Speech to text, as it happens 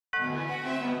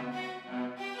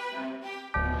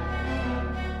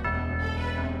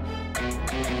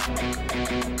Hey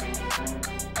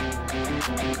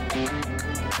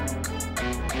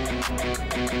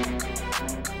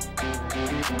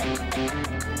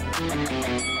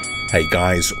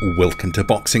guys, welcome to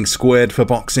Boxing Squared for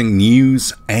boxing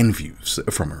news and views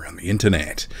from around the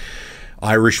internet.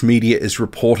 Irish media is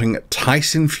reporting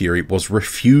Tyson Fury was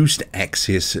refused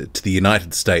access to the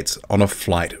United States on a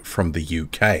flight from the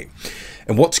UK.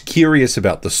 And what's curious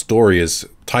about the story is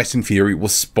Tyson Fury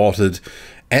was spotted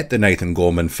at the Nathan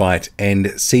Gorman fight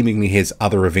and seemingly has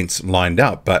other events lined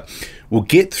up. But we'll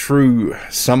get through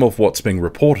some of what's being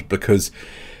reported because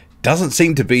doesn't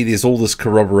seem to be there's all this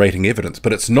corroborating evidence,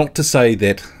 but it's not to say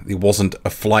that there wasn't a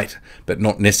flight, but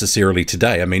not necessarily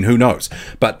today. I mean, who knows?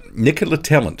 But Nicola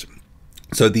Tallant,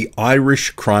 so the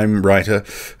Irish crime writer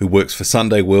who works for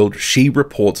Sunday World, she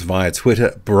reports via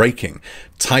Twitter, breaking,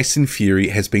 Tyson Fury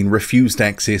has been refused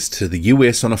access to the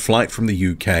US on a flight from the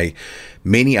UK.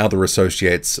 Many other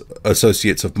associates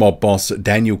of mob boss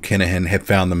Daniel Kinahan have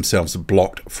found themselves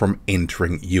blocked from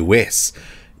entering US.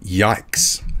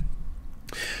 Yikes.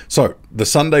 So, the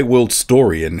Sunday World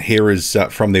story, and here is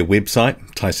from their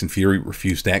website, Tyson Fury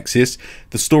refused access.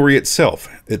 The story itself,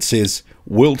 it says,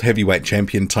 World Heavyweight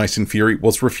Champion Tyson Fury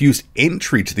was refused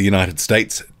entry to the United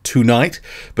States tonight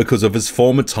because of his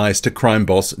former ties to crime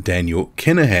boss Daniel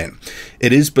Kinahan.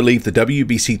 It is believed the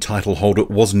WBC title holder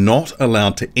was not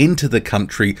allowed to enter the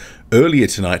country earlier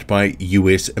tonight by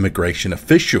US immigration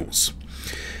officials.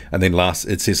 And then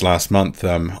it says last month,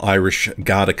 Irish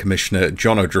Garda Commissioner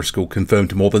John O'Driscoll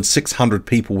confirmed more than 600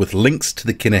 people with links to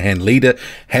the Kinahan leader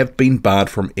have been barred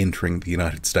from entering the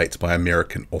United States by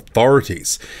American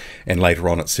authorities. And later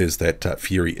on it says that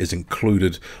Fury is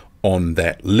included on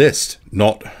that list,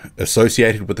 not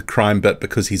associated with the crime, but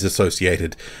because he's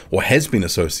associated or has been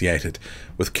associated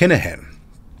with Kinahan.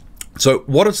 So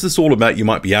what is this all about, you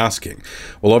might be asking?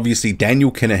 Well, obviously Daniel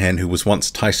Kinahan, who was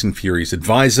once Tyson Fury's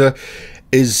advisor,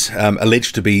 is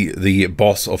alleged to be the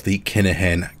boss of the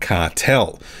Kinahan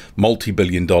cartel,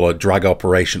 multi-billion-dollar drug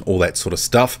operation, all that sort of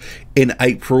stuff. In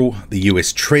April, the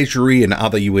US Treasury and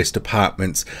other US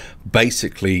departments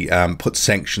basically put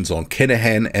sanctions on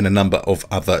Kinahan and a number of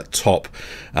other top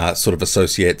sort of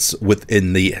associates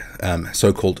within the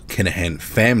so-called Kinahan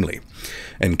family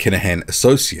and Kinahan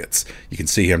associates. You can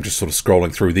see here, I'm just sort of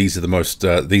scrolling through. These are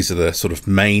the sort of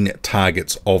main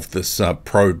targets of this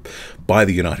probe by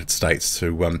the United States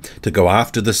to go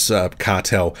after this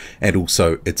cartel and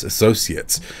also its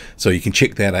associates. So you can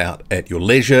check that out at your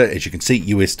leisure. As you can see,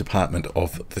 US Department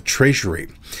of the Treasury.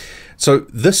 So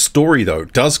this story, though,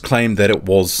 does claim that it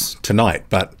was tonight,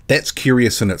 but that's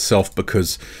curious in itself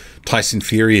because Tyson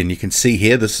Fury, and you can see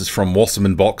here, this is from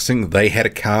Wasserman Boxing, they had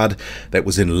a card that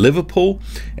was in Liverpool,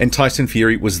 and Tyson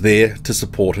Fury was there to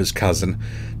support his cousin,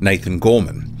 Nathan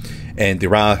Gorman. And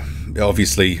there are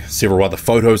obviously several other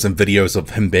photos and videos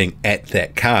of him being at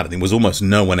that card. And there was almost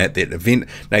no one at that event.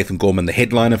 Nathan Gorman, the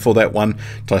headliner for that one.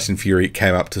 Tyson Fury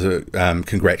came up to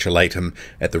congratulate him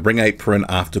at the ring apron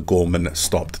after Gorman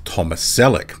stopped Thomas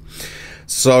Selleck.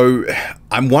 So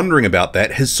I'm wondering about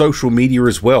that. His social media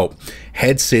as well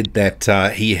had said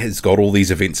that he has got all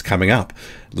these events coming up.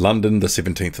 London, the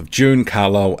 17th of June,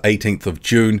 Carlisle, 18th of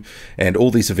June, and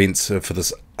all these events for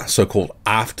this so-called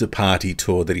after-party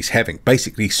tour that he's having.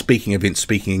 Basically speaking events,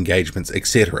 speaking engagements,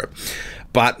 etc.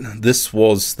 But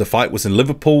the fight was in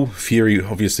Liverpool. Fury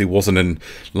obviously wasn't in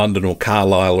London or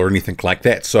Carlisle or anything like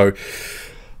that. So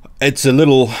it's a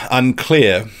little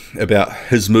unclear about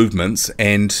his movements,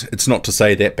 and it's not to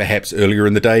say that perhaps earlier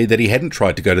in the day that he hadn't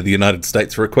tried to go to the United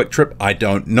States for a quick trip. I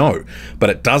don't know.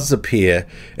 But it does appear,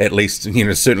 at least,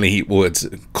 certainly, it's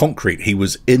concrete. He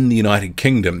was in the United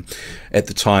Kingdom at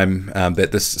the time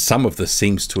that some of this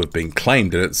seems to have been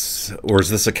claimed. Or is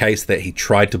this a case that he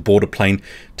tried to board a plane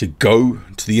to go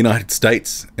to the United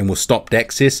States and was stopped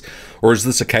access? Or is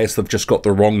this a case they've just got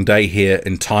the wrong day here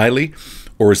entirely?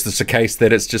 Or is this a case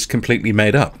that it's just completely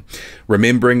made up?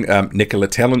 Remembering Nicola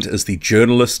Tallant is the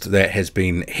journalist that has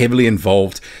been heavily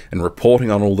involved in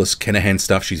reporting on all this Kinahan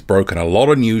stuff. She's broken a lot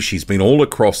of news. She's been all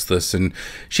across this, and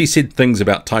she said things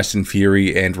about Tyson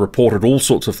Fury and reported all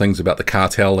sorts of things about the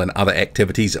cartel and other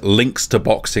activities, links to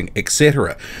boxing,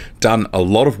 etc. Done a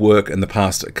lot of work in the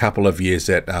past couple of years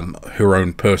at her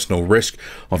own personal risk,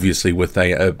 obviously with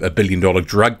a billion-dollar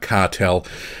drug cartel.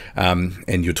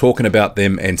 And you're talking about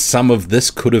them, and some of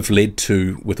this could have led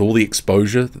to, with all the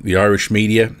exposure, the Irish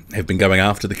media have been going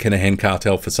after the Kinahan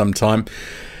cartel for some time,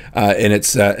 and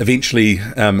it's eventually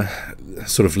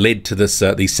sort of led to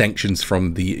these sanctions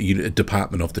from the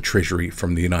Department of the Treasury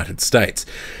from the United States.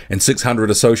 And 600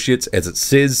 associates, as it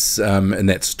says in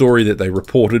that story that they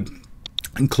reported,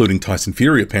 including Tyson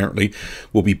Fury apparently,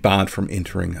 will be barred from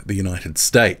entering the United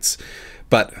States.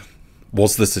 But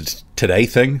was this a today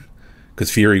thing?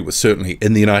 Because Fury was certainly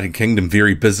in the United Kingdom,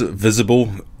 very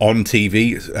visible on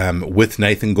TV with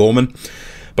Nathan Gorman.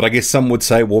 But I guess some would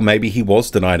say, well, maybe he was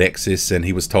denied access and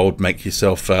he was told, make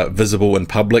yourself visible in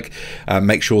public,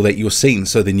 make sure that you're seen,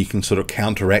 so then you can sort of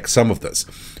counteract some of this.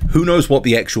 Who knows what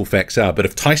the actual facts are, but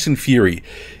if Tyson Fury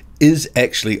is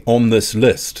actually on this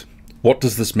list, what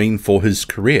does this mean for his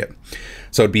career?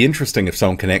 So it'd be interesting if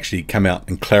someone can actually come out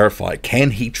and clarify,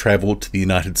 can he travel to the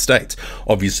United States?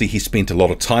 Obviously, he spent a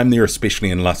lot of time there, especially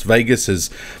in Las Vegas. His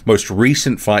most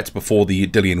recent fights before the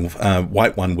Dillian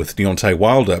White one with Deontay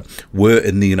Wilder were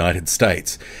in the United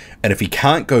States. And if he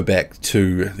can't go back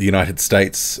to the United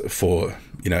States for,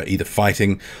 either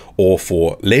fighting or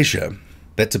for leisure,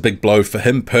 that's a big blow for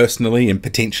him personally and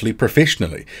potentially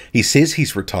professionally. He says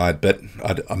he's retired, but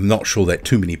I'm not sure that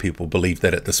too many people believe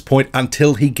that at this point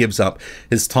until he gives up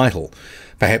his title.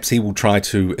 Perhaps he will try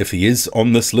to, if he is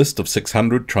on this list of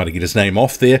 600, try to get his name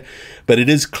off there. But it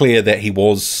is clear that he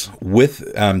was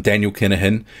with Daniel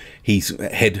Kinahan. He's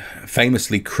had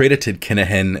famously credited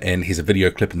Kinahan, and here's a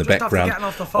video clip in the background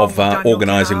of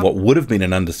organising what would have been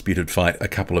an undisputed fight a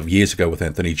couple of years ago with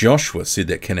Anthony Joshua. Said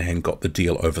that Kinahan got the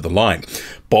deal over the line.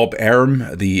 Bob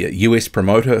Arum, the US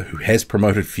promoter who has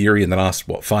promoted Fury in the last,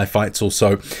 5 fights or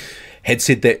so, had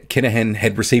said that Kinahan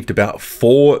had received about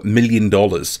 $4 million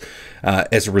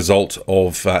as a result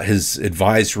of his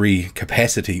advisory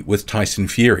capacity with Tyson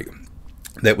Fury.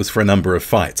 That was for a number of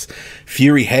fights.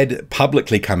 Fury had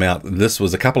publicly come out, this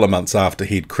was a couple of months after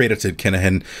he'd credited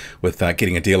Kinahan with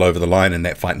getting a deal over the line, and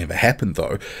that fight never happened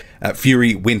though.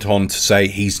 Fury went on to say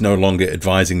he's no longer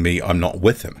advising me, I'm not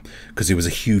with him, because there was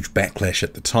a huge backlash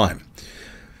at the time.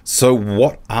 So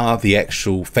what are the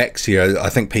actual facts here? I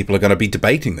think people are going to be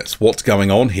debating this. What's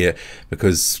going on here?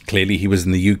 Because clearly he was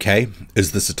in the UK.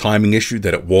 Is this a timing issue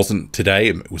that it wasn't today?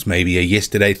 It was maybe a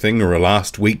yesterday thing or a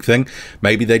last week thing.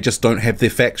 Maybe they just don't have their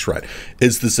facts right.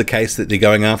 Is this a case that they're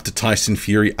going after Tyson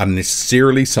Fury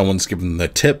unnecessarily? Someone's given them the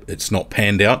tip. It's not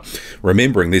panned out.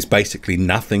 Remembering there's basically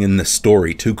nothing in this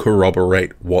story to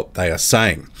corroborate what they are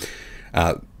saying.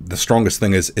 The strongest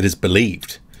thing is it is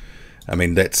believed. I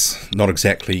mean, that's not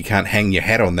exactly, you can't hang your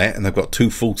hat on that, and they've got 2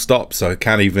 full stops, so I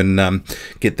can't even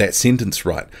get that sentence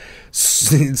right.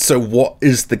 So what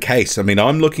is the case? I mean,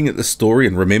 I'm looking at the story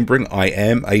and remembering I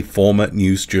am a former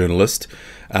news journalist.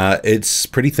 It's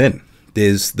pretty thin.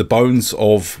 There's the bones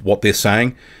of what they're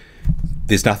saying.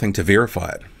 There's nothing to verify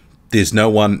it. There's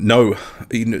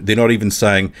they're not even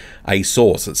saying a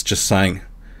source. It's just saying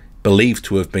believed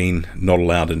to have been not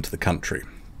allowed into the country.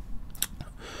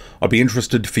 I'd be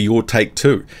interested for your take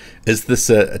too. Is this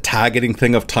a targeting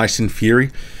thing of Tyson Fury?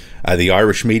 The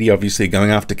Irish media obviously going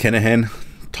after Kinahan.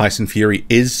 Tyson Fury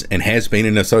is and has been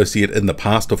an associate in the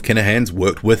past of Kinahan's,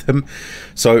 worked with him.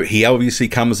 So he obviously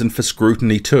comes in for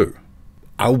scrutiny too.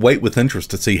 I'll wait with interest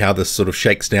to see how this sort of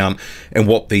shakes down and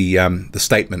what the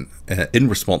statement in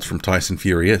response from Tyson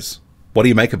Fury is. What do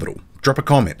you make of it all? Drop a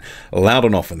comment, loud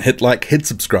and often. Hit like, hit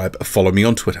subscribe, follow me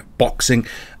on Twitter,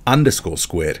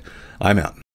 boxing_squared. I'm out.